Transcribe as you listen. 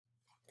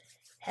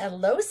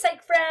Hello,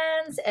 psych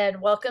friends, and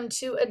welcome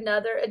to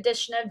another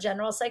edition of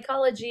General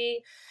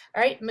Psychology.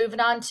 All right, moving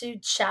on to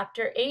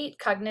Chapter 8,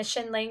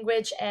 Cognition,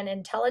 Language, and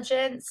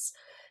Intelligence.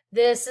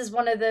 This is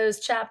one of those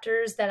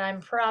chapters that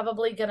I'm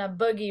probably going to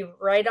boogie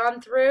right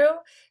on through,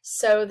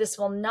 so this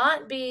will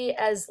not be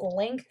as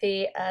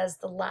lengthy as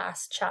the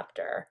last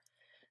chapter.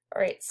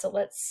 All right, so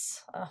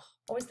let's,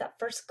 always that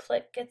first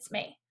click gets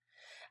me.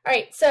 All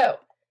right, so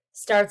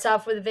starts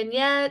off with a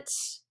vignette.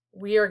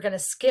 We are going to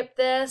skip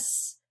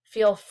this.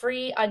 Feel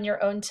free on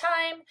your own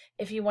time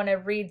if you want to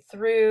read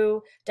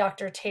through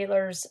Dr.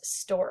 Taylor's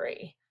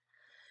story.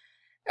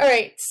 All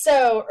right,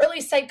 so early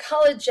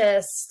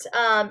psychologist,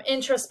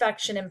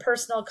 introspection and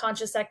personal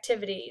conscious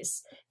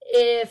activities.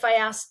 If I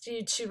asked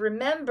you to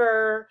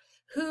remember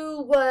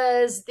who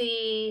was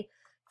the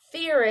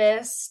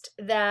theorist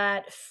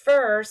that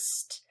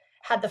first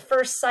had the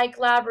first psych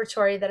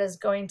laboratory that is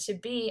going to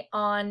be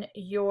on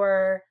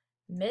your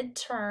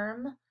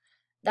midterm,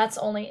 that's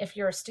only if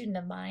you're a student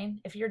of mine.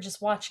 If you're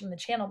just watching the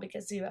channel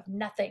because you have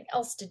nothing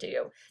else to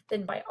do,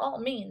 then by all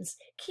means,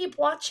 keep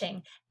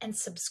watching and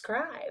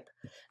subscribe.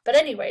 But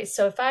anyway,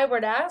 so if I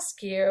were to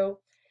ask you,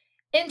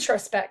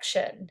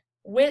 introspection,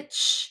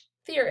 which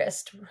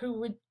theorist,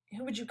 who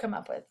would you come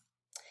up with?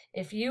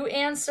 If you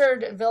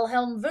answered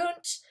Wilhelm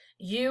Wundt,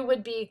 you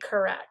would be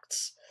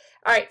correct.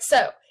 All right,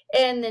 so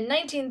in the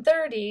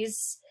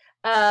 1930s,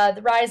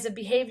 the rise of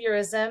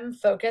behaviorism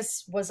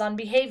focus was on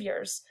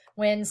behaviors.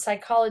 When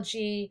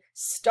psychology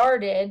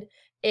started,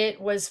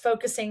 it was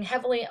focusing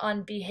heavily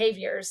on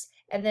behaviors.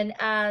 And then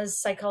as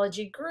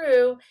psychology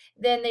grew,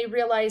 then they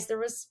realized there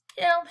was,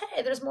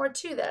 hey, there's more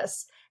to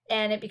this.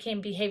 And it became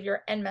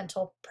behavior and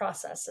mental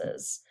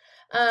processes.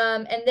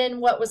 And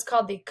then what was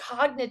called the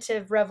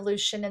cognitive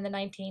revolution in the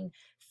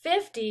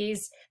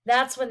 1950s,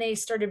 that's when they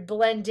started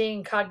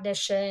blending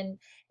cognition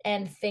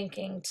and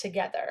thinking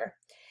together.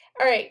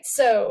 All right,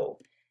 so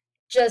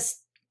just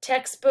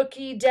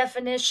textbooky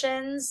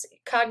definitions.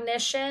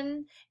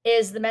 Cognition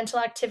is the mental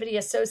activity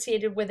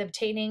associated with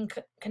obtaining,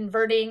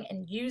 converting,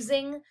 and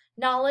using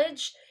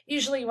knowledge.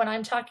 Usually when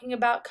I'm talking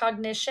about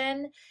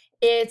cognition,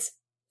 it's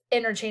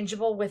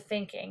interchangeable with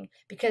thinking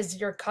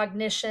because your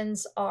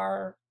cognitions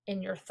are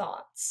in your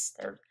thoughts.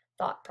 They're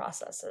thought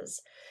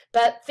processes.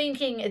 But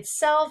thinking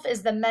itself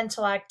is the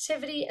mental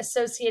activity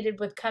associated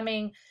with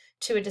coming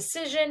to a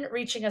decision,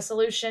 reaching a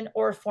solution,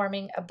 or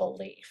forming a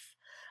belief.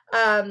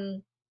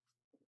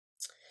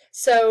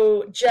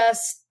 So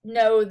just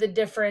know the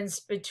difference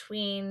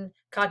between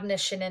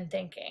cognition and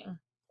thinking.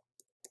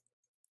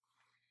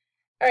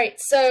 All right,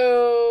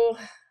 so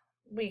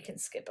we can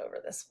skip over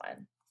this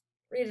one.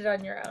 Read it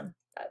on your own,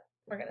 but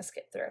we're going to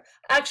skip through.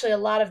 Actually, a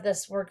lot of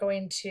this we're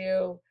going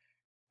to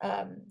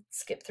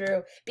skip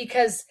through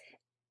because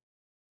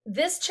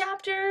this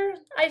chapter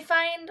I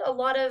find a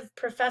lot of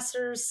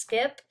professors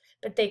skip,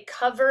 but they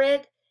cover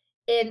it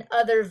in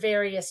other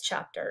various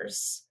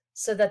chapters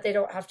so that they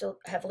don't have to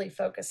heavily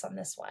focus on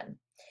this one.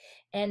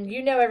 And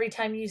every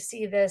time you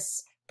see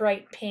this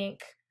bright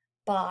pink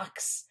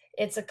box,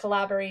 it's a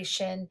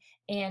collaboration.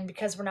 And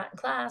because we're not in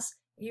class,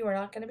 you are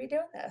not going to be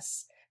doing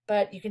this.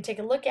 But you can take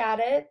a look at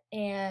it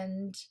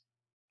and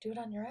do it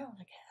on your own,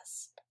 I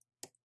guess.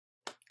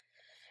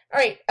 All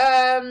right.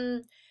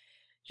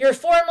 Your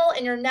formal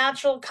and your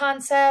natural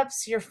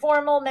concepts, your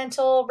formal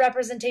mental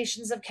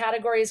representations of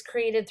categories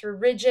created through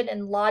rigid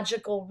and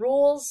logical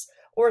rules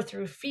or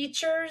through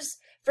features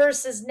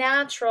versus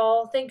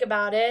natural, think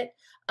about it.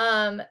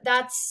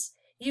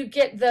 You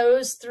get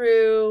those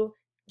through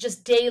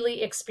just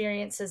daily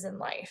experiences in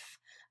life.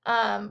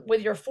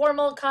 With your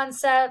formal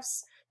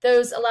concepts,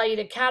 those allow you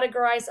to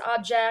categorize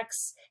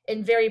objects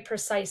in very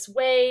precise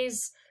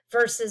ways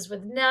versus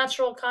with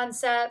natural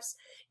concepts,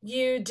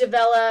 you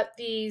develop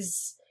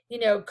these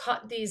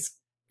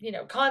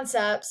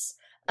concepts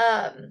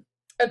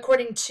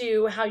according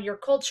to how your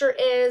culture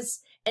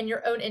is and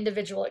your own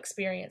individual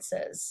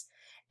experiences.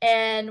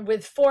 And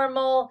with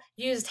formal,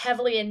 used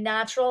heavily in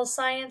natural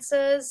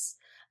sciences,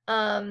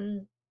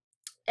 and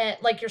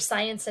like your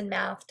science and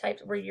math type,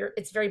 where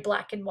it's very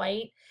black and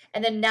white.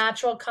 And then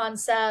natural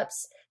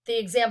concepts, the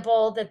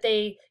example that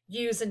they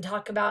use and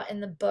talk about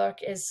in the book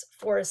is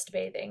forest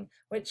bathing,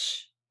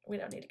 which we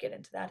don't need to get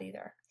into that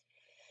either.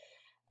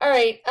 All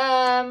right,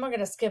 we're going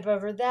to skip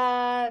over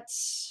that.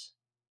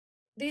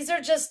 These are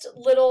just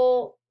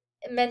little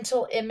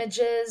mental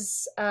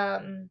images.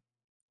 And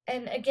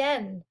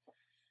again,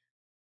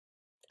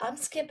 I'm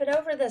skipping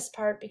over this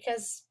part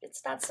because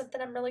it's not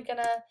something I'm really going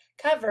to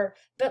cover.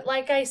 But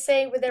like I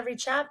say with every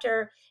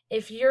chapter,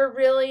 if you're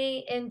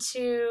really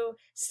into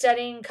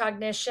studying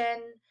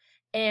cognition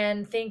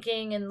and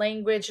thinking and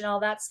language and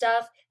all that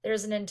stuff,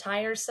 there's an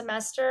entire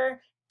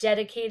semester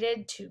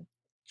dedicated to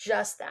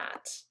just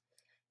that.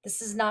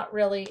 This is not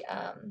really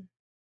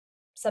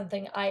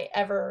something I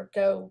ever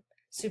go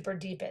super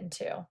deep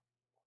into. All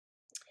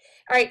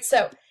right,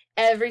 so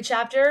every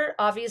chapter,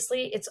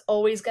 obviously, it's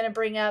always going to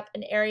bring up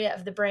an area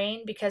of the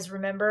brain because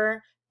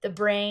remember, the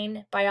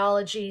brain,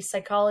 biology,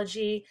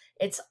 psychology,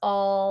 it's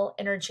all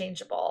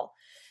interchangeable.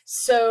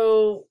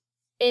 So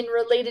in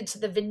related to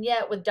the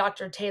vignette with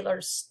Dr.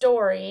 Taylor's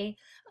story,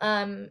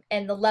 and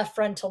the left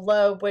frontal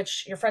lobe,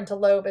 which your frontal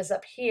lobe is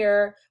up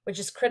here, which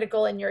is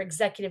critical in your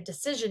executive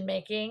decision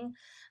making.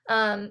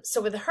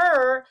 So with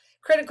her,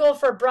 critical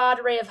for a broad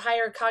array of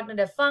higher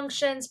cognitive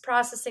functions,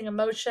 processing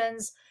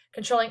emotions,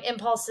 controlling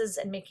impulses,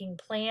 and making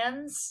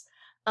plans,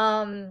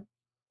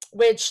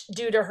 which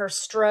due to her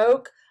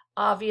stroke,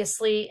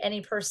 obviously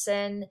any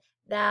person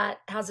that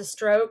has a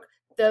stroke,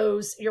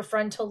 your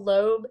frontal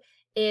lobe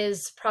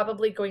is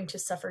probably going to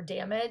suffer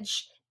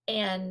damage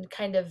and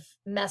kind of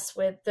mess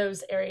with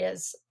those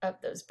areas of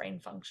those brain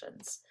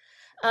functions.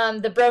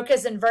 The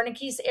Broca's and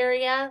Wernicke's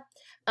area,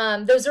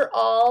 those are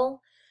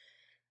all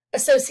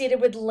associated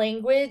with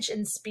language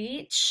and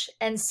speech,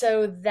 and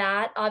so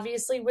that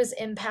obviously was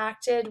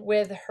impacted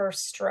with her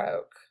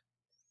stroke.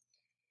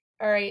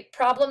 All right,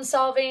 problem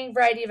solving,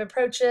 variety of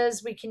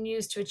approaches we can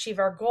use to achieve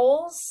our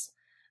goals.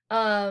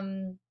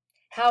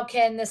 How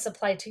can this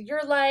apply to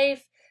your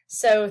life?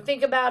 So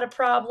think about a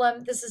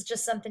problem. This is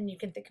just something you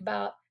can think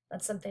about.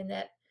 That's something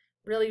that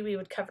really we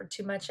would cover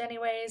too much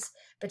anyways,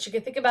 but you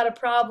can think about a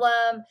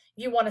problem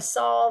you want to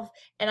solve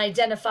and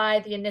identify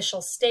the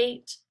initial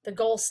state, the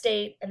goal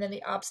state, and then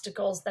the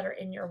obstacles that are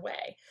in your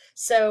way.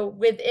 So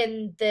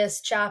within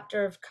this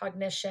chapter of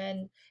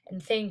cognition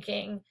and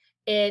thinking,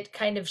 it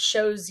kind of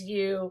shows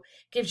you,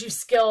 gives you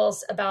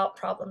skills about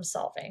problem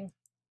solving.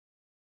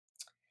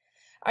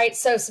 All right,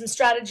 so some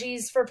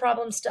strategies for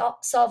problem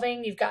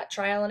solving. You've got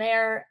trial and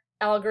error,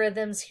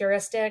 algorithms,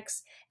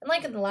 heuristics, and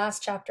like in the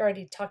last chapter, I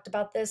already talked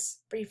about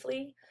this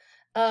briefly.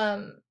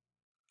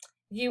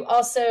 You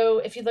also,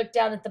 if you look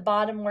down at the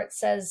bottom where it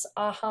says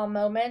aha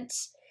moment,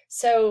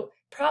 so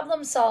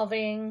problem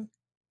solving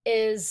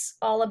is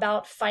all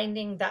about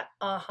finding that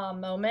aha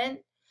moment.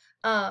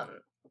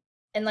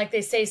 And like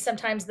they say,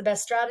 sometimes the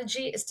best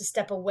strategy is to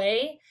step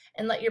away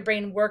and let your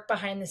brain work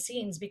behind the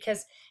scenes,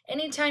 because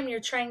anytime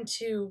you're trying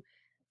to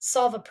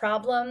solve a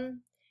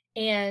problem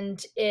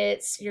and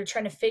you're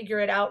trying to figure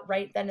it out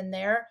right then and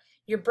there,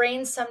 your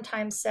brain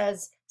sometimes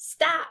says,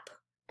 stop,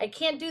 I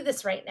can't do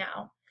this right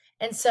now.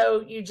 And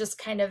so you just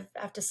kind of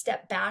have to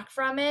step back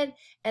from it.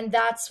 And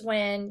that's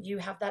when you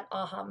have that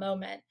aha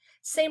moment.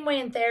 Same way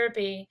in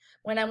therapy,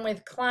 when I'm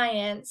with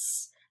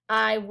clients,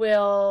 I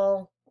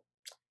will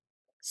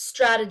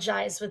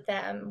strategize with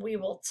them. We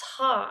will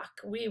talk,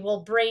 we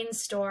will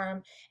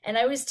brainstorm. And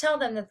I always tell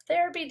them that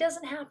therapy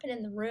doesn't happen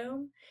in the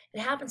room.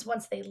 It happens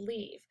once they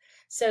leave.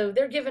 So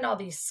they're given all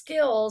these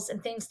skills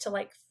and things to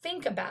like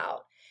think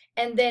about.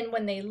 And then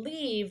when they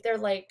leave, they're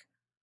like,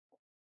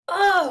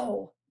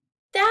 oh,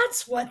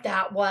 that's what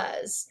that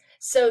was.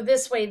 So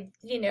this way,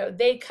 you know,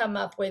 you come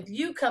up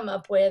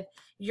with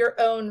your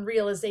own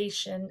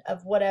realization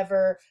of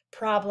whatever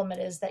problem it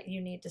is that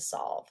you need to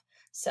solve.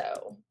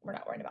 So we're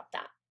not worried about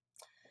that.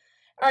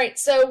 All right,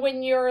 so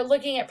when you're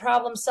looking at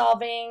problem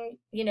solving,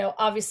 you know,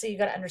 obviously you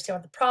got to understand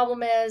what the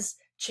problem is,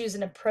 choose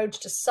an approach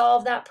to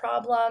solve that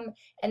problem,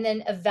 and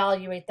then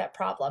evaluate that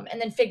problem, and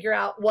then figure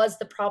out, was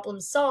the problem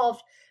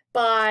solved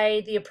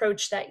by the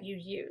approach that you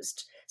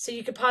used? So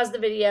you could pause the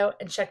video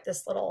and check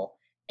this little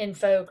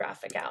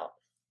infographic out.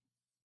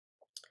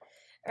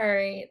 All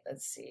right,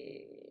 let's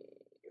see.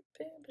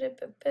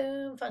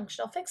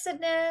 Functional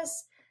fixedness.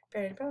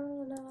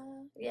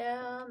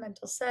 Yeah,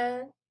 mental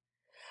set.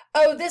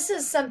 Oh, this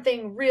is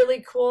something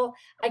really cool.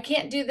 I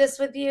can't do this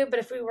with you, but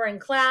if we were in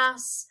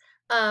class,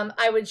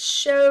 I would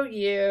show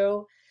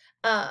you.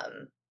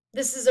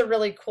 This is a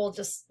really cool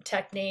just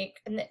technique,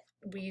 and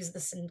we use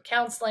this in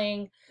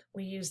counseling.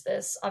 We use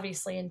this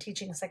obviously in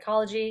teaching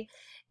psychology.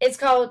 It's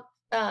called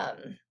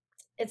what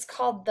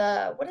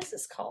is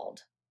this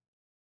called?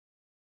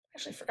 I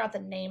actually forgot the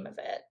name of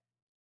it.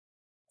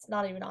 It's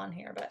not even on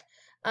here, but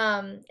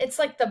it's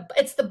like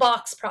it's the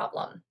box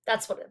problem.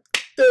 That's what it is.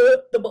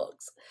 The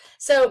box.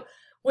 So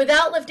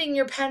without lifting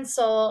your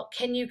pencil,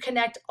 can you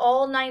connect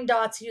all 9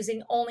 dots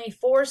using only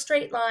 4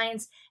 straight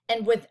lines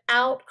and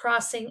without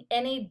crossing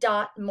any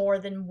dot more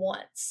than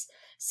once?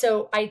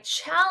 So I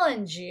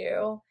challenge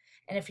you,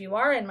 and if you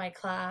are in my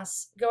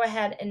class, go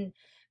ahead and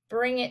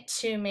bring it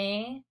to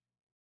me,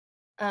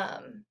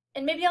 and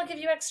maybe I'll give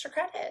you extra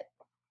credit.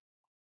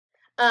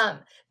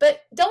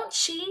 But don't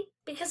cheat,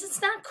 because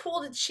it's not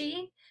cool to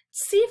cheat.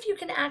 See if you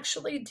can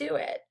actually do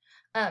it.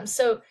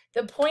 So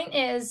the point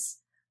is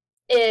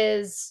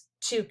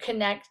to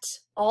connect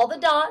all the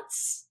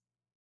dots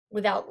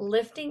without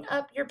lifting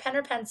up your pen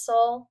or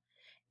pencil,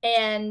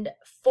 and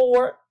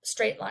 4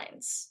 straight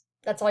lines.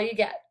 That's all you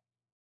get.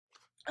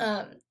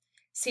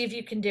 See if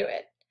you can do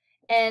it.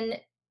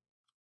 And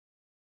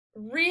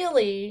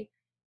really,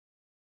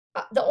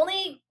 the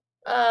only,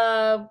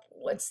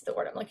 what's the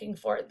word I'm looking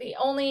for? The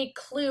only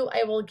clue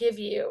I will give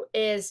you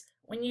is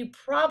when you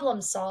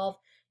problem solve,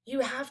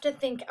 you have to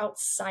think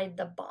outside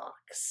the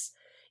box.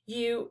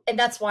 And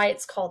that's why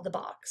it's called the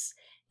box.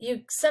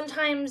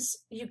 Sometimes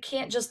you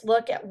can't just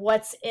look at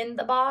what's in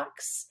the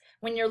box.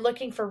 When you're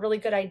looking for really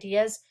good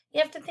ideas, you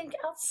have to think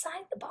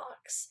outside the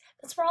box.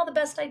 That's where all the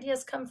best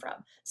ideas come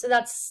from. So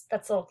that's a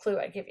little clue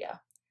I give you.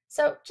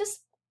 So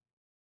just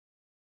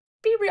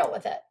be real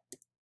with it.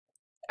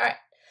 All right.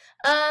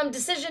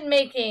 Decision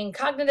making,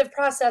 cognitive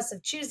process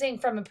of choosing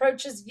from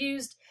approaches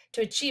used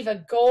to achieve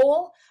a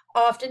goal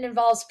often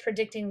involves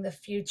predicting the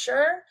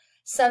future.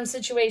 Some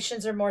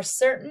situations are more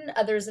certain,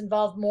 others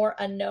involve more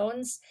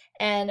unknowns.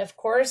 And of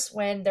course,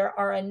 when there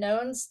are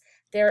unknowns,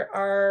 there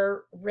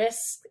are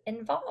risks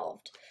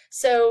involved.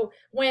 So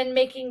when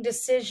making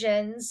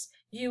decisions,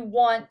 you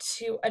want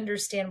to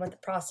understand what the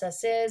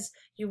process is.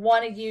 You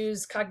want to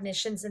use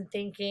cognitions and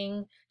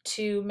thinking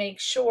to make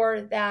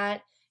sure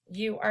that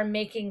you are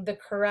making the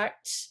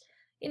correct,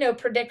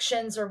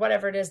 predictions or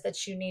whatever it is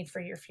that you need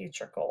for your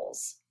future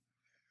goals.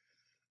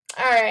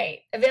 All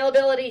right,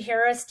 availability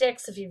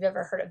heuristics, if you've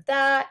ever heard of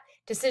that.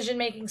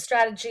 Decision-making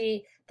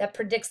strategy that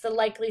predicts the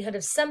likelihood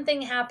of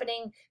something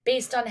happening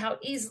based on how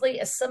easily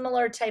a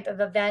similar type of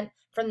event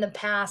from the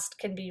past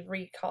can be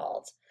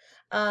recalled.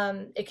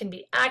 It can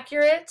be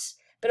accurate,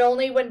 but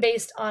only when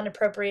based on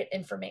appropriate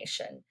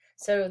information.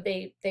 So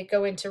they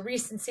go into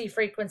recency,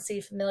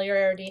 frequency,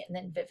 familiarity, and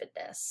then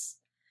vividness.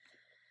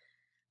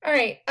 All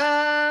right,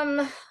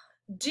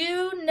 do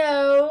you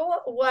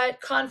know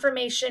what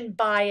confirmation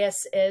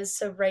bias is?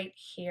 So right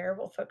here,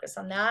 we'll focus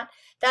on that.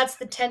 That's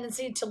the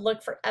tendency to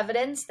look for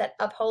evidence that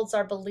upholds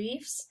our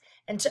beliefs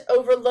and to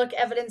overlook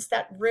evidence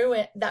that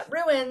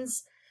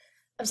runs,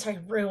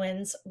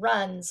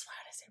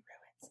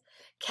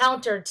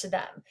 counter to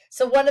them.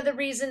 So one of the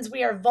reasons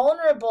we are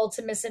vulnerable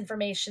to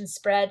misinformation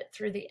spread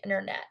through the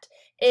internet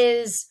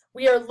is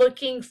we are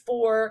looking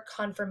for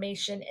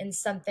confirmation in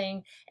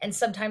something, and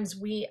sometimes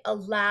we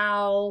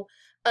allow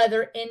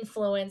other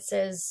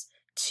influences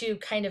to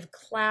kind of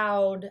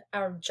cloud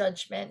our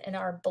judgment and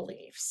our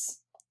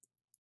beliefs.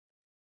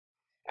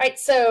 All right,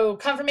 so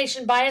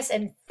confirmation bias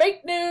and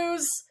fake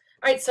news.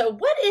 All right, so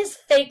what is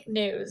fake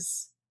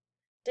news?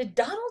 Did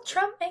Donald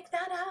Trump make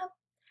that up?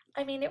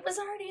 I mean, it was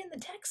already in the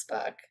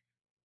textbook.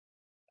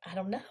 I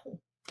don't know.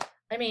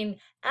 I mean,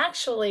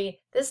 actually,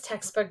 this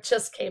textbook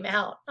just came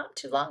out not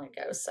too long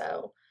ago,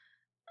 so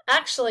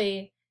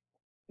actually,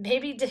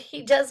 maybe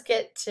he does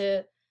get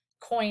to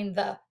coin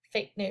the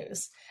fake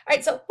news. All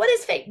right, so what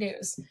is fake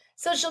news?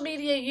 Social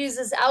media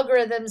uses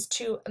algorithms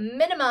to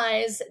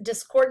minimize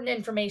discordant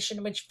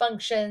information, which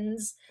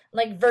functions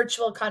like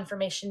virtual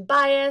confirmation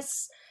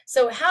bias.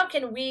 So how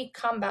can we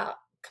combat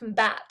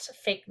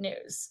fake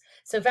news?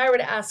 So if I were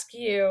to ask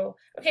you,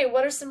 okay,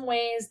 what are some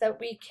ways that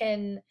we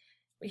can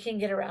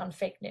get around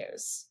fake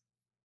news?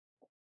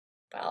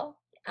 Well,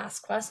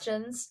 ask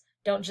questions.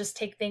 Don't just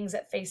take things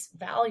at face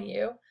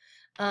value.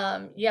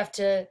 You have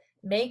to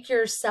make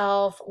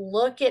yourself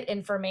look at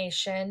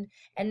information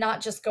and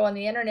not just go on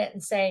the internet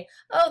and say,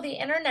 oh, the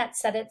internet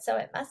said it, so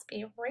it must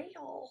be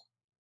real.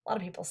 A lot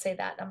of people say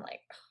that, and I'm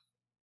like, oh,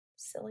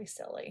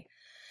 silly.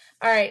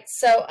 All right,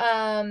 so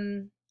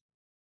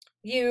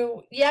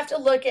you have to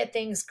look at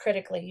things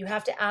critically. You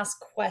have to ask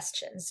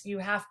questions. You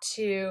have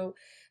to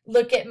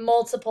look at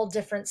multiple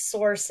different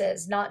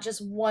sources, not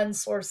just one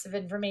source of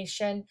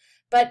information,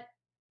 but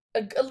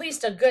at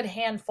least a good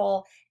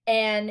handful.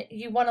 And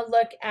you want to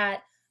look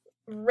at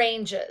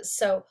ranges.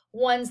 So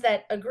ones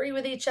that agree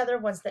with each other,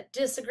 ones that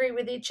disagree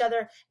with each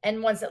other,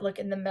 and ones that look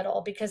in the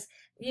middle. Because,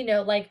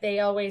 like they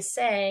always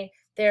say,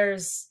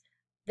 there's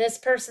this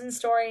person's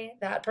story,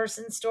 that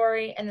person's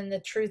story, and then the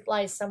truth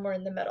lies somewhere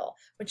in the middle,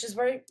 which is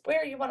where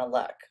you want to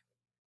look.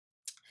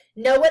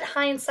 Know what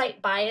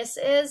hindsight bias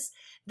is?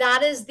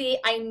 That is the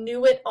I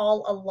knew it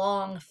all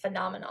along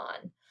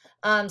phenomenon.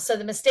 So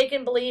the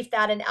mistaken belief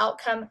that an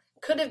outcome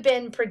could have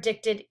been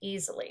predicted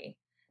easily.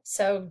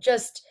 So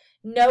just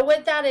know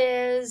what that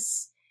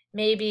is,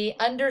 maybe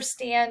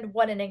understand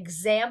what an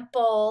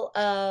example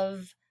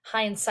of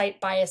hindsight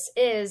bias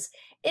is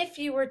if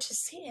you were to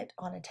see it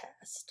on a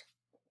test.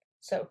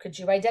 So could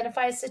you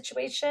identify a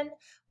situation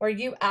where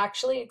you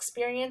actually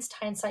experienced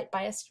hindsight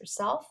bias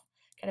yourself?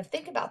 Kind of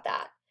think about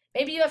that.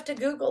 Maybe you have to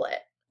Google it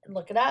and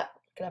look it up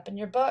in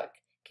your book,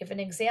 give an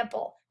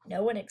example,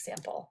 know an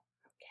example.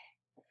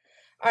 Okay.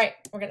 All right,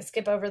 we're going to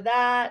skip over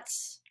that.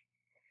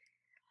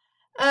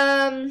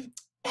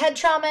 Head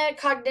trauma,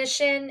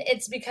 cognition,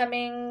 it's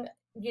becoming,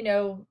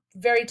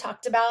 very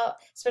talked about,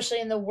 especially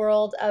in the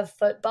world of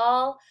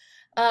football.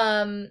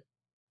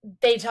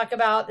 They talk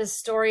about this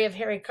story of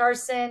Harry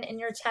Carson in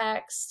your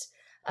text.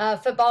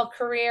 Football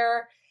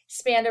career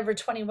spanned over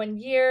 21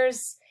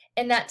 years.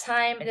 In that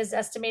time, it is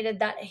estimated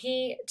that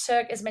he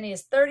took as many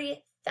as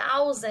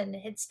 30,000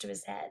 hits to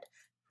his head.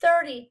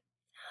 30,000.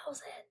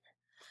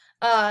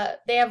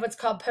 They have what's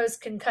called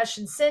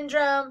post-concussion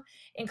syndrome.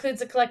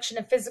 Includes a collection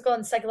of physical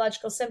and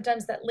psychological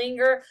symptoms that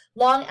linger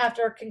long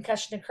after a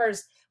concussion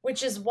occurs,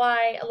 which is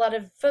why a lot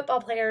of football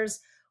players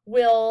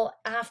will,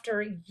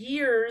 after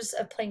years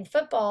of playing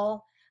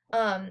football,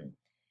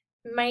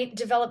 might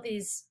develop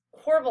these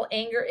horrible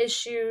anger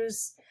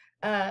issues,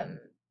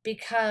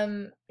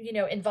 become,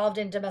 involved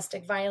in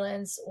domestic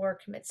violence or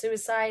commit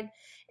suicide.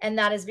 And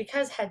that is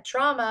because head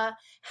trauma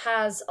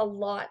has a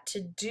lot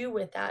to do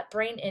with that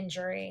brain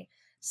injury.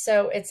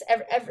 So it's,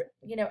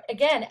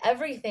 again,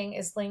 everything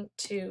is linked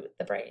to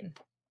the brain.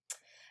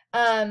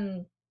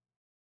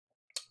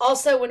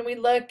 Also, when we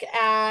look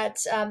at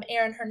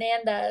Aaron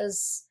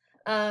Hernandez,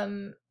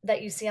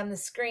 that you see on the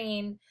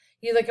screen,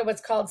 you look at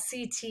what's called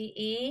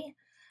CTE,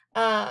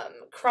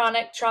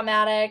 chronic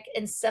traumatic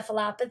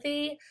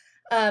encephalopathy.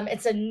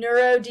 It's a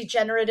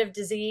neurodegenerative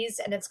disease,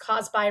 and it's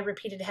caused by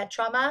repeated head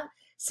trauma.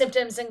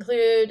 Symptoms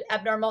include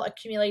abnormal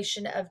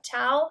accumulation of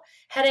tau,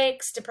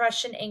 headaches,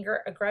 depression,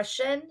 anger,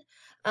 aggression,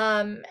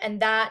 and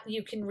that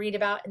you can read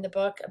about in the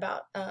book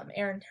about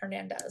Aaron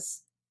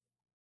Hernandez.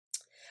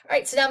 All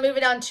right, so now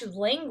moving on to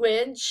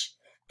language.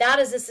 That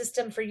is a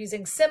system for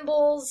using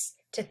symbols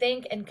to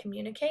think and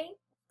communicate.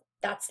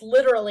 That's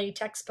literally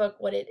textbook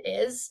what it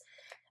is.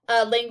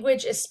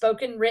 Language is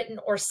spoken, written,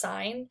 or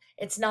sign.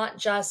 It's not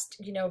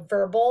just,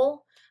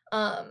 verbal.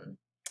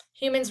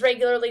 Humans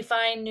regularly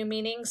find new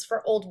meanings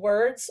for old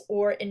words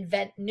or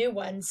invent new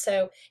ones.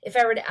 So if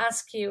I were to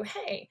ask you,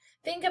 hey,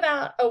 think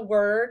about a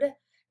word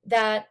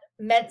that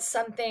meant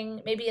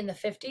something maybe in the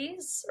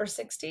 50s or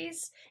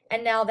 60s,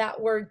 and now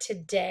that word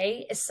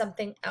today is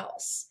something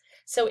else.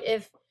 So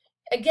if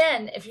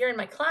you're in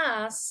my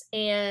class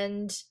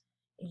and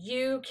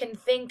you can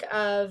think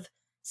of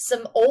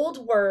some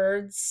old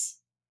words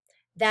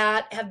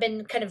that have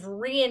been kind of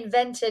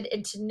reinvented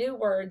into new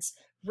words,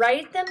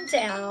 write them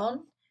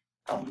down.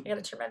 Oh, I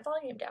gotta turn my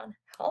volume down.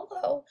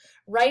 Hello.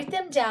 Write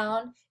them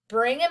down,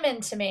 bring them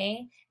into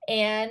me,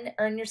 and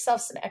earn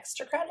yourself some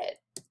extra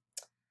credit.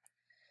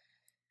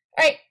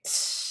 All right,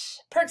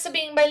 perks of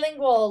being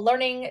bilingual,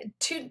 learning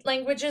 2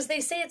 languages. They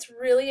say it's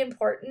really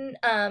important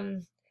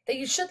that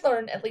you should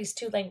learn at least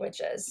 2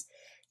 languages.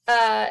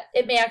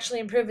 It may actually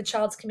improve a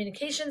child's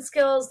communication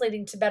skills,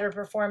 leading to better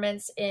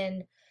performance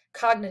in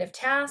cognitive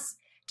tasks,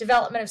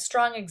 development of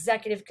strong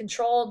executive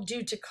control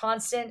due to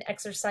constant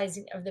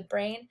exercising of the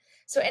brain.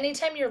 So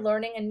anytime you're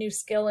learning a new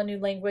skill, a new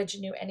language, a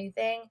new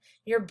anything,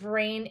 your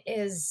brain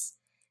it's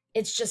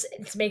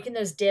making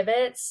those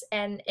divots,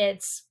 and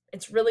it's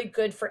really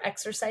good for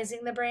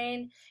exercising the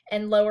brain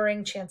and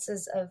lowering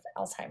chances of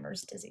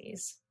Alzheimer's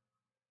disease.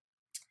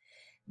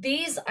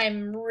 These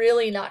I'm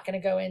really not going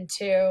to go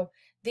into.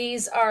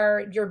 These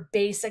are your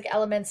basic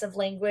elements of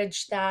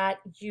language that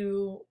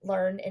you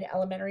learn in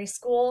elementary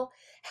school.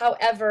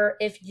 However,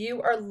 if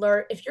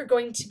you're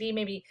going to be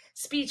maybe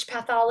speech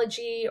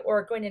pathology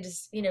or going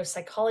into,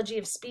 psychology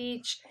of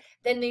speech,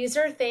 then these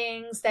are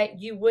things that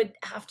you would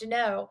have to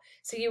know.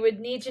 So you would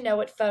need to know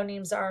what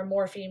phonemes are,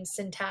 morphemes,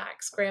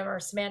 syntax, grammar,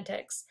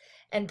 semantics,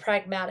 and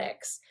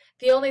pragmatics.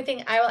 The only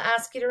thing I will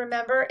ask you to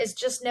remember is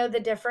just know the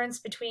difference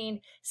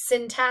between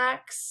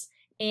syntax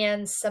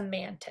and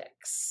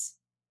semantics.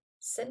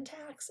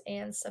 Syntax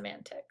and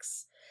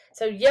semantics.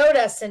 So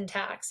Yoda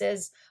syntax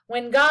is,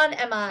 when gone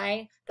am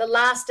I, the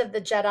last of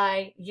the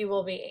Jedi you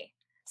will be.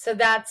 So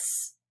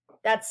that's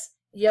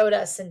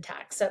Yoda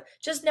syntax. So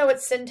just know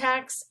what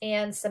syntax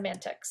and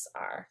semantics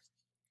are.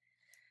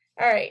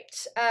 All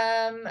right,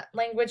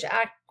 language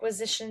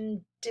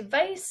acquisition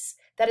device.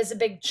 That is a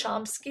big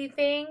Chomsky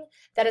thing.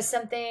 That is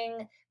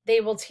something they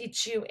will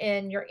teach you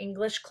in your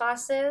English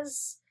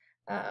classes.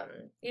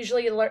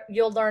 Usually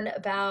you'll learn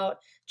about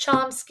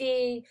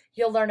Chomsky,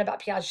 you'll learn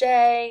about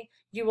Piaget,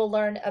 you will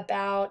learn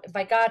about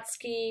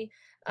Vygotsky.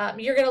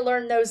 You're going to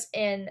learn those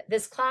in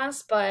this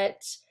class,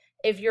 but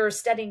if you're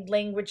studying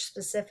language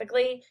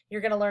specifically,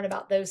 you're going to learn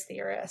about those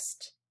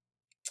theorists.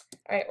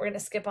 All right, we're going to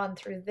skip on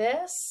through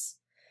this.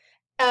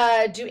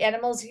 Do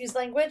animals use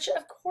language?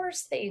 Of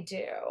course they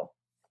do.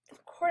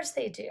 Of course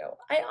they do.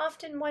 I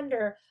often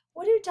wonder,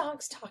 what do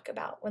dogs talk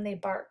about when they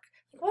bark?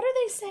 What are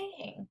they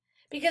saying?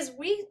 Because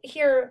we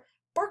hear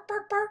bark,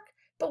 bark, bark,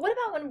 but what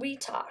about when we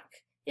talk?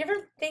 You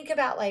ever think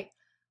about,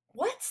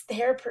 what's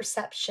their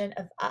perception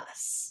of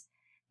us?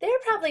 They're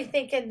probably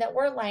thinking that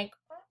we're like,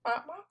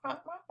 wah, wah, wah,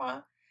 wah,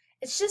 wah.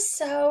 It's just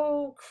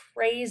so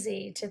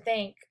crazy to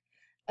think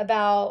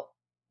about,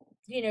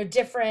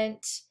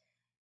 different,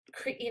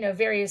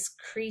 various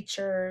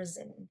creatures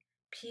and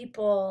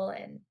people,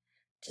 and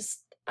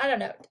just, I don't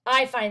know.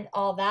 I find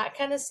all that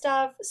kind of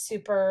stuff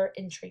super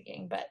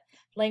intriguing, but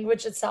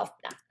language itself,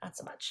 nah, not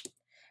so much.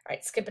 All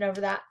right, skipping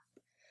over that.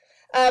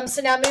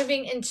 So now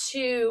moving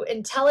into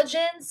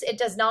intelligence. It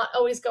does not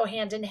always go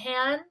hand in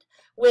hand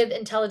with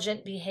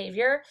intelligent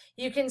behavior.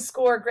 You can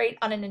score great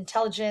on an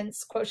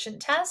intelligence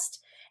quotient test,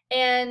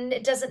 and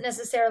it doesn't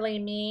necessarily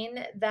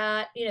mean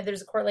that,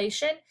 there's a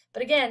correlation.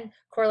 But again,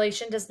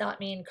 correlation does not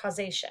mean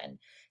causation.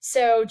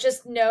 So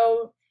just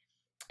know,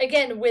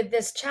 again, with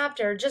this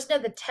chapter, just know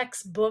the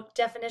textbook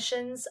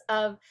definitions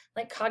of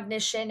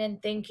cognition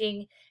and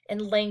thinking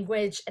and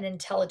language and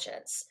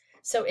intelligence.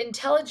 So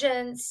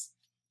intelligence,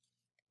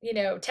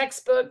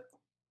 textbook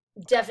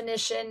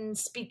definition,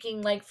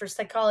 speaking for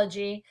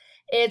psychology,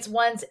 it's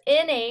one's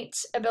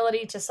innate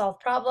ability to solve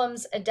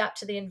problems, adapt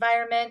to the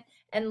environment,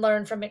 and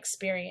learn from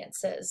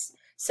experiences.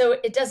 So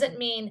it doesn't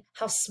mean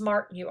how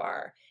smart you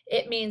are.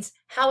 It means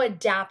how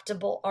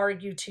adaptable are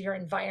you to your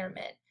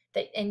environment,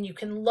 and you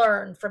can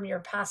learn from your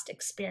past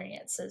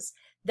experiences.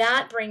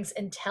 That brings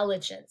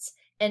intelligence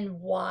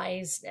and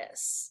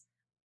wiseness.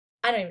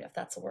 I don't even know if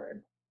that's a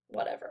word,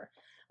 whatever.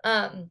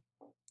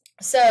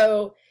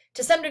 So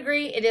to some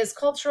degree, it is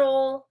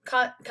cultural.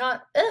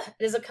 It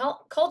is a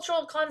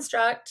cultural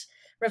construct,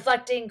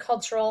 reflecting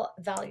cultural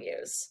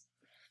values.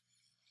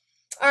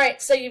 All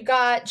right, so you've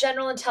got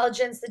general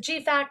intelligence, the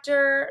G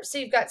factor. So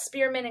you've got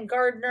Spearman and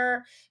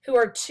Gardner, who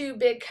are two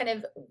big kind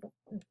of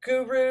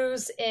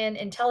gurus in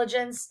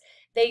intelligence.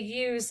 They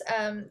use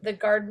the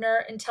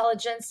Gardner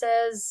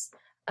intelligences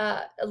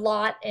a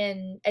lot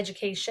in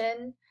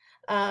education.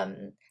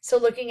 So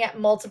looking at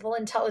multiple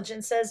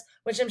intelligences,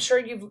 which I'm sure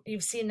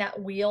you've seen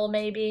that wheel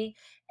maybe,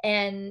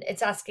 and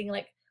it's asking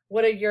like,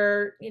 what are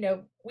your,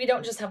 we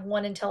don't just have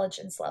one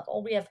intelligence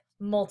level, we have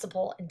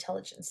multiple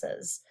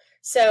intelligences.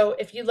 So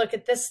if you look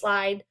at this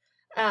slide,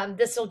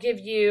 this will give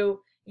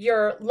you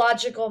your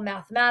logical,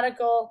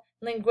 mathematical,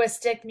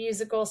 linguistic,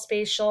 musical,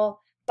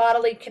 spatial,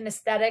 bodily,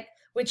 kinesthetic,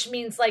 which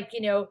means like,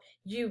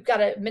 you've got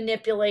to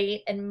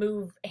manipulate and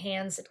move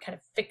hands and kind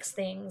of fix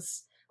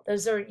things.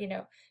 Those are,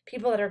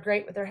 people that are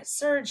great with their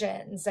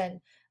surgeons and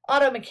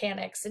auto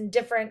mechanics and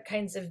different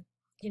kinds of,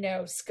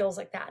 skills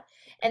like that.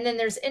 And then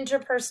there's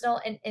interpersonal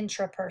and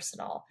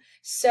intrapersonal.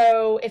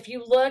 So if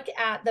you look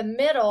at the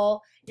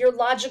middle, your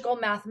logical,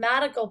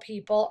 mathematical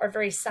people are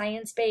very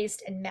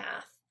science-based and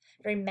math,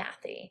 very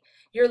mathy.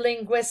 Your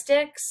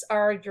linguistics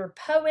are your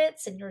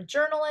poets and your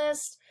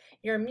journalists.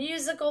 Your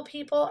musical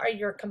people are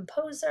your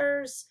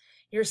composers.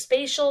 Your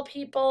spatial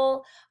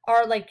people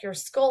are like your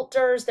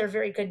sculptors. They're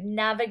very good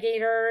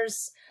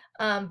navigators.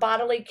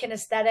 Bodily,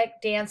 kinesthetic,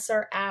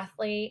 dancer,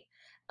 athlete.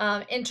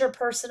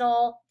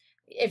 Interpersonal,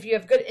 if you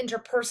have good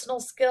interpersonal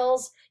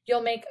skills,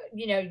 you'll make,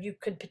 you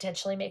could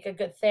potentially make a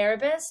good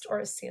therapist or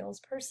a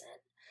salesperson.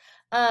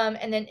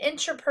 And then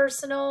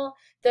intrapersonal,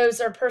 those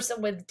are a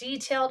person with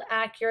detailed,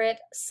 accurate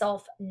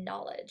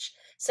self-knowledge.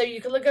 So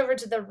you can look over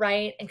to the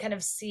right and kind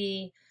of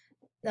see,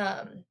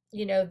 the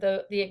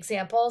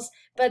examples,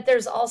 but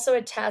there's also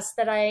a test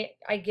that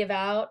I give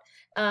out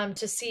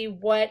to see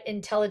what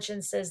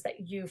intelligences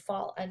that you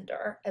fall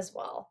under as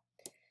well.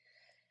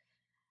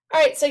 All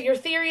right, so your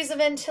theories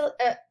of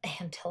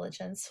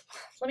intelligence.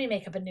 Let me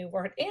make up a new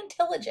word,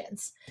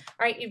 intelligence.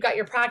 All right, you've got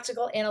your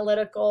practical,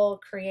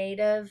 analytical,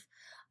 creative.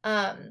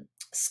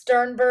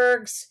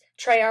 Sternberg's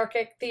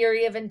triarchic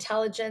theory of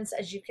intelligence,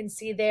 as you can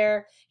see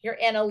there. Your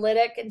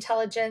analytic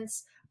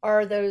intelligence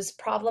are those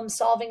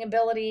problem-solving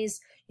abilities.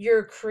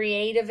 Your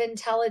creative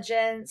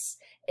intelligence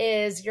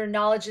is your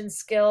knowledge and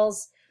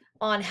skills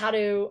on how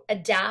to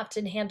adapt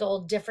and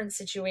handle different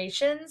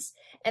situations.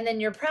 And then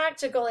your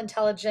practical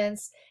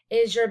intelligence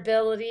is your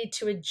ability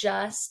to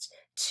adjust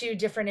to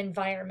different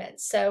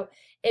environments. So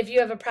if you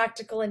have a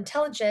practical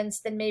intelligence,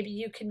 then maybe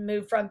you can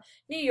move from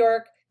New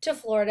York to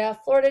Florida,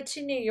 Florida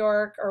to New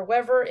York, or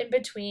wherever in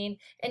between,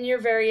 and you're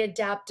very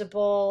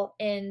adaptable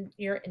in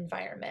your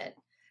environment.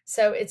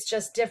 So it's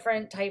just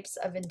different types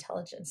of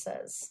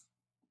intelligences.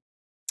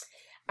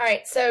 All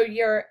right, so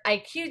your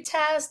IQ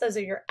test, those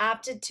are your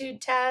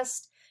aptitude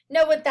tests.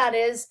 Know what that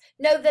is.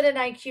 Know that an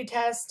IQ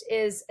test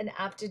is an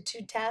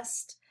aptitude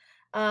test.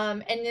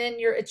 And then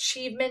your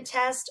achievement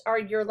test are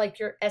your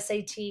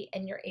SAT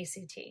and your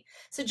ACT.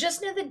 So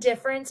just know the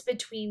difference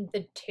between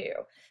the two.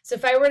 So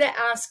if I were to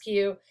ask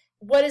you,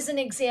 what is an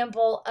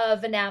example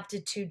of an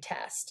aptitude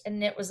test?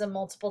 And it was a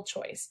multiple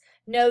choice.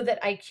 Know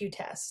that IQ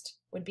test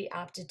would be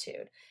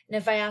aptitude. And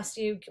if I asked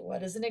you,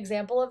 what is an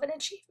example of an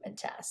achievement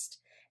test?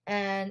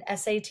 And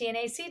SAT and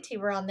ACT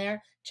were on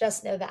there,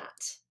 just know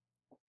that.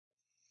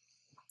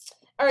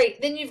 All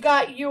right, then you've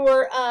got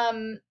your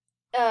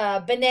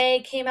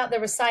Binet came out. There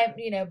was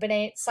Simon and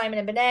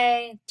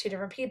Binet, two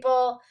different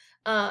people.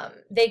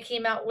 They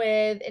came out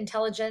with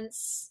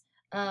intelligence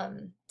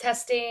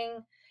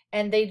testing,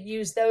 and they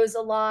use those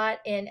a lot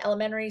in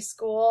elementary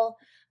school.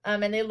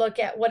 And they look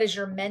at what is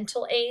your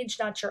mental age,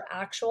 not your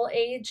actual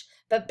age,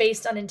 but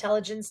based on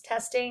intelligence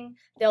testing,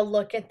 they'll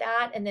look at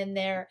that, and then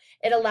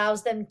it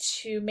allows them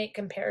to make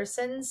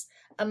comparisons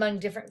among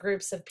different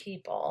groups of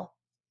people.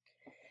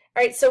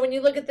 All right, so when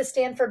you look at the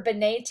Stanford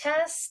Binet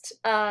test,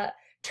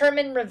 term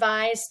and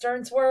revise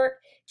Stern's work,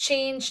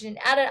 changed and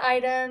added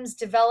items,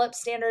 developed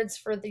standards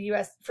for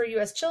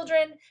U.S.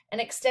 children, an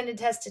extended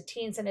test to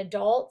teens and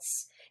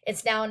adults.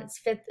 It's now in its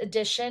 5th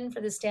edition for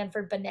the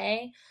Stanford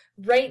Binet.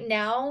 Right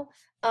now,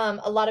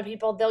 a lot of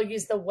people, they'll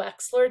use the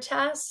Wechsler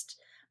test.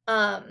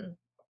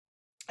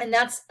 And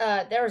that's,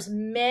 there's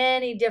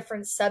many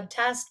different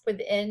subtests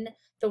within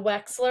the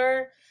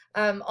Wechsler,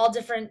 all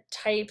different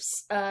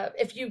types.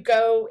 If you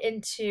go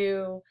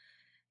into,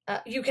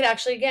 you could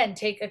actually, again,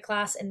 take a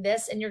class in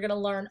this, and you're going to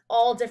learn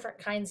all different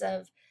kinds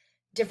of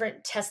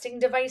different testing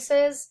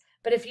devices.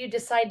 But if you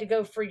decide to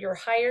go for your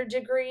higher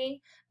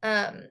degree,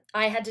 I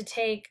had to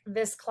take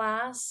this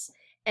class,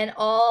 and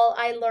all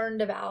I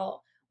learned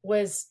about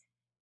was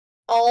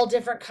all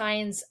different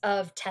kinds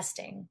of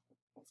testing.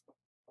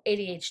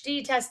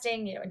 ADHD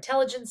testing,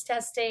 intelligence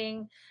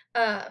testing,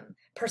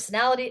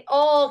 personality,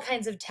 all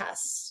kinds of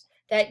tests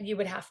that you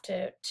would have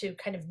to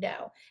kind of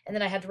know. And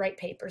then I had to write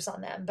papers on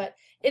them. But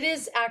it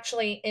is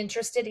actually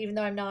interested, even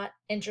though I'm not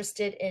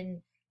interested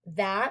in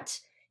that.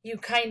 You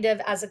kind of,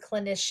 as a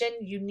clinician,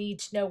 you need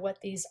to know what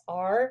these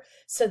are,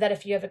 so that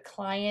if you have a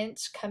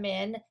client come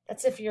in,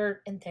 that's if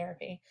you're in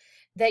therapy,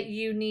 that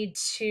you need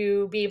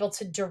to be able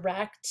to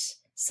direct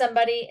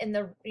somebody in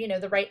the,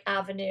 the right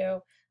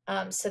avenue,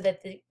 so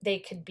that they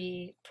could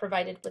be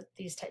provided with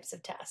these types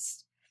of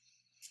tests.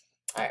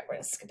 All right, we're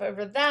going to skip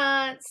over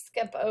that,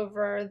 skip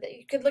over that.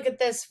 You could look at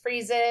this,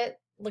 freeze it,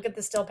 look at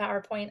the still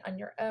PowerPoint on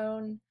your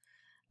own.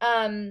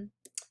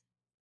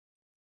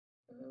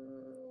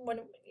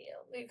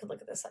 You could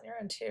look at this on your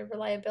own too.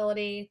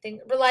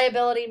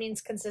 Reliability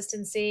means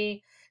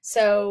consistency.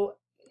 So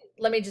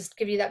let me just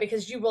give you that,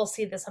 because you will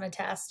see this on a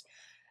test.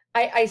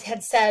 I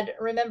had said,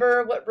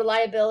 remember what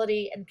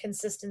reliability and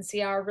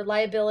consistency are.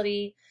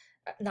 Reliability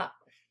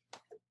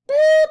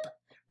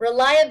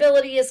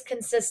is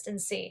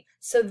consistency.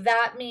 So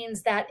that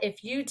means that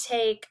if you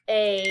take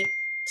a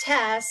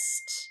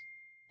test,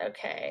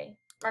 okay,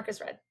 mark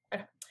is red.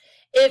 Okay.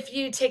 If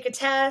you take a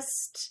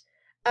test,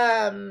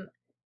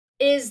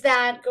 is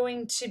that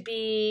going to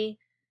be,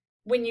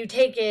 when you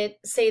take it,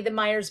 say the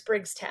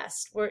Myers-Briggs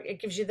test, where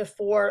it gives you the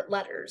 4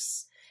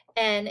 letters,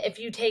 and if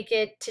you take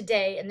it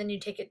today and then you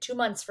take it 2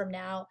 months from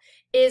now,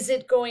 is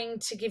it going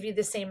to give you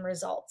the same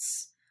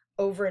results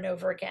over and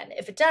over again?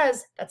 If it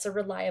does, that's a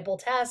reliable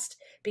test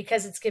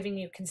because it's giving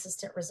you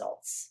consistent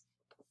results.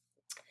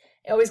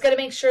 You always got to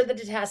make sure that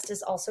the test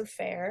is also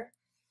fair.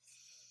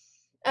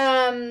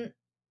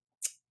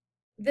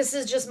 This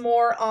is just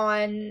more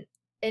on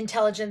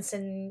intelligence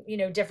and,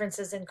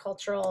 differences in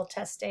cultural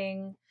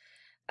testing.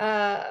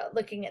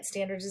 Looking at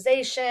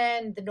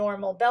standardization, the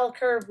normal bell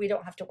curve, we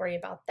don't have to worry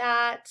about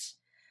that.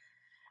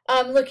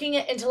 Looking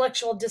at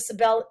intellectual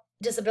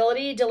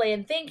disability, delay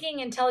in thinking,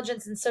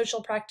 intelligence and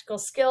social practical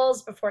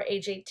skills before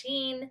age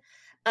 18.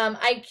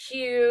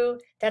 IQ,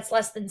 that's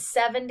less than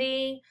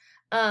 70.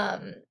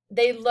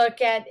 They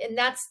look at, and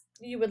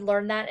you would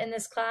learn that in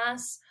this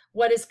class,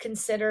 what is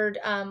considered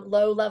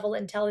low-level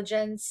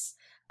intelligence.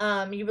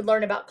 You would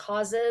learn about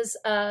causes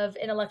of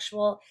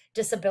intellectual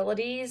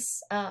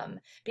disabilities,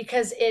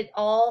 because it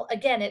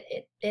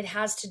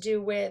has to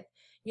do with,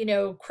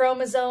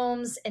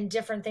 chromosomes and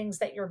different things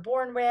that you're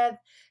born with.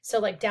 So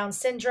like Down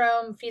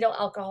syndrome, fetal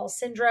alcohol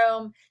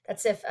syndrome,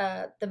 that's if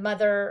the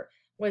mother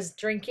was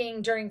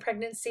drinking during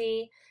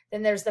pregnancy.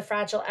 Then there's the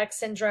Fragile X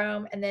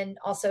syndrome, and then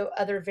also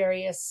other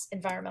various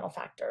environmental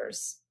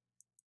factors.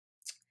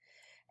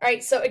 All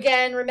right, so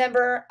again,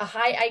 remember, a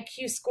high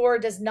IQ score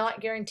does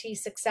not guarantee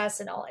success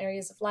in all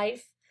areas of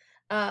life.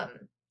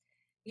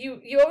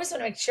 You always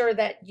want to make sure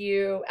that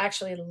you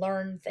actually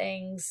learn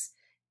things.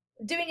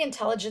 Doing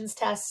intelligence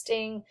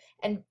testing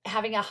and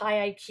having a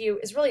high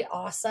IQ is really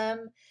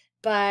awesome,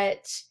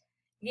 but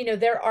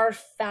there are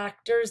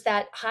factors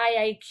that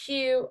high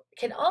IQ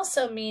can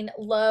also mean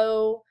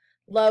low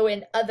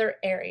in other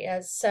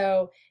areas.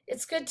 So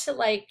it's good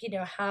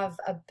to have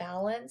a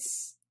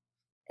balance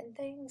in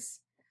things.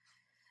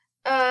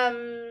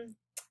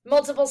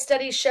 Multiple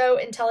studies show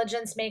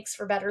intelligence makes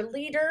for better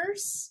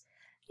leaders.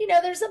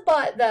 There's a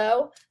but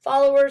though.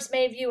 Followers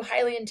may view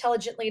highly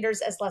intelligent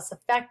leaders as less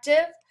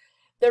effective.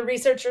 The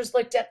researchers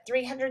looked at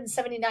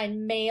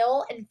 379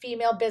 male and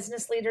female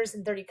business leaders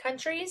in 30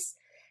 countries.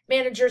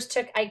 Managers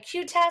took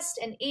IQ tests,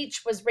 and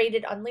each was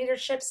rated on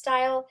leadership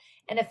style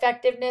and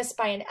effectiveness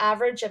by an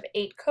average of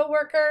 8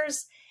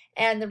 coworkers,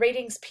 and the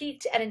ratings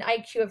peaked at an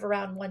IQ of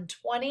around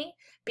 120.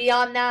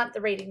 Beyond that,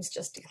 the ratings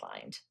just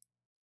declined.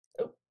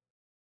 Oh.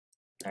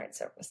 All right,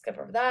 so we'll skip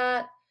over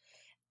that.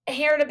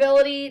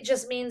 Heritability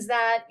just means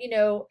that,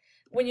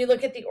 when you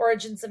look at the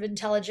origins of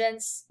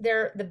intelligence,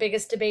 the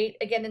biggest debate,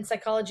 again, in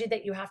psychology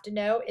that you have to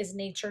know is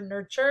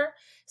nature-nurture.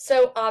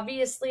 So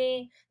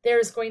obviously,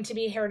 there's going to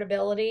be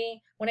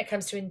heritability when it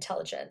comes to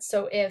intelligence.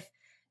 So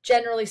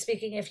generally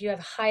speaking, if you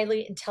have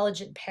highly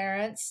intelligent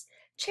parents,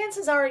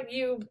 chances are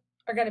you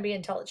are going to be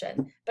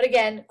intelligent. But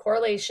again,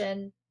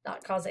 correlation,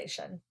 not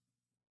causation.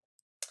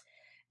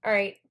 All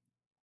right.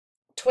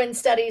 Twin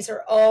studies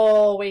are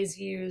always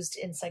used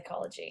in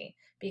psychology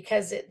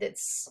because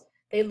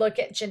they look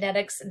at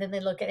genetics and then they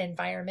look at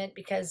environment,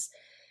 because,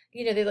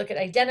 they look at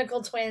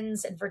identical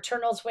twins and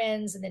fraternal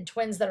twins and then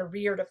twins that are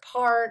reared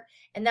apart.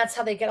 And that's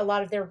how they get a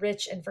lot of their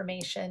rich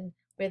information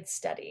with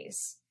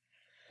studies.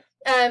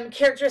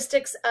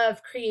 Characteristics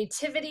of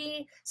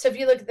creativity. So if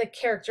you look at the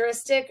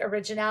characteristic,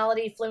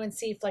 originality,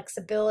 fluency,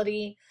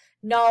 flexibility,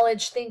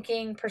 knowledge,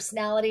 thinking,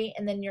 personality,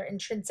 and then your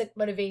intrinsic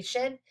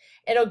motivation,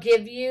 it'll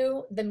give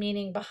you the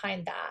meaning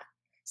behind that.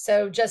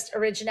 So just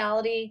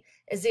originality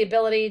is the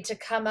ability to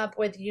come up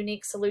with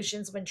unique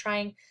solutions when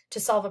trying to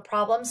solve a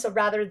problem. So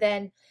rather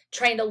than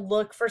trying to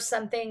look for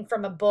something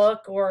from a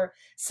book or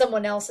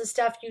someone else's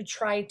stuff, you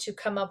try to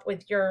come up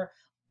with your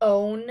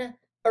own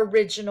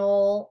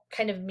original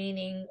kind of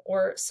meaning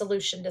or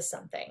solution to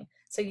something.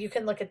 So you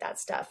can look at that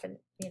stuff and,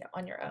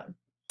 on your own.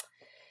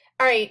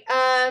 All right.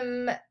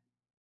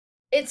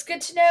 It's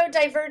good to know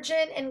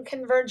divergent and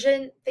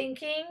convergent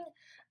thinking.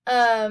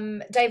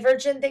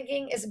 Divergent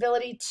thinking is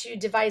ability to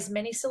devise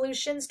many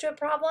solutions to a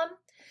problem.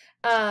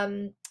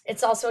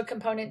 It's also a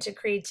component to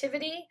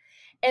creativity.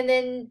 And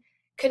then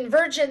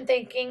convergent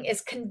thinking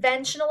is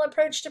conventional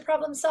approach to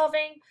problem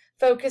solving,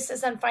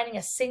 focuses on finding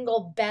a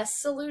single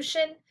best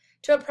solution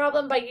to a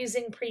problem by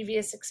using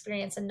previous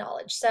experience and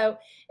knowledge. So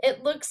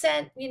it looks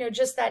at,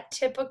 just that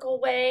typical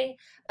way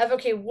of,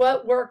 okay,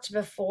 what worked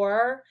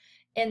before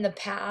in the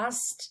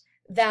past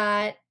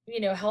that,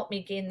 helped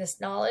me gain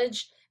this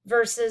knowledge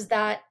versus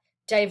that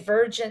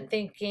divergent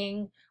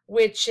thinking,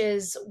 which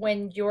is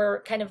when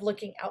you're kind of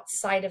looking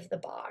outside of the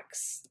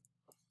box.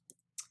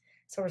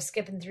 So we're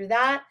skipping through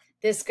that.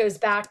 This goes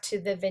back to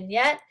the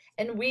vignette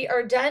and we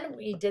are done.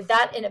 We did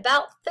that in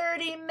about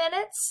 30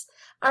 minutes.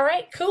 All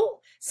right,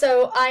 cool.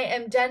 So I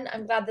am done.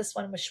 I'm glad this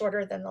one was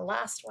shorter than the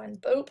last one.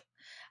 Boop.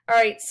 All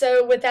right,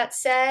 so with that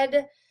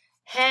said,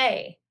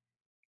 hey,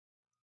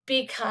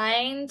 be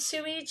kind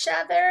to each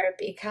other,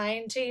 be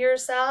kind to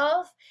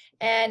yourself,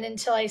 and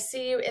until I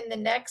see you in the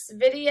next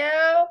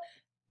video,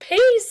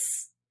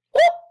 peace.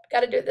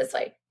 Got to do it this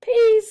way.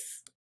 Peace.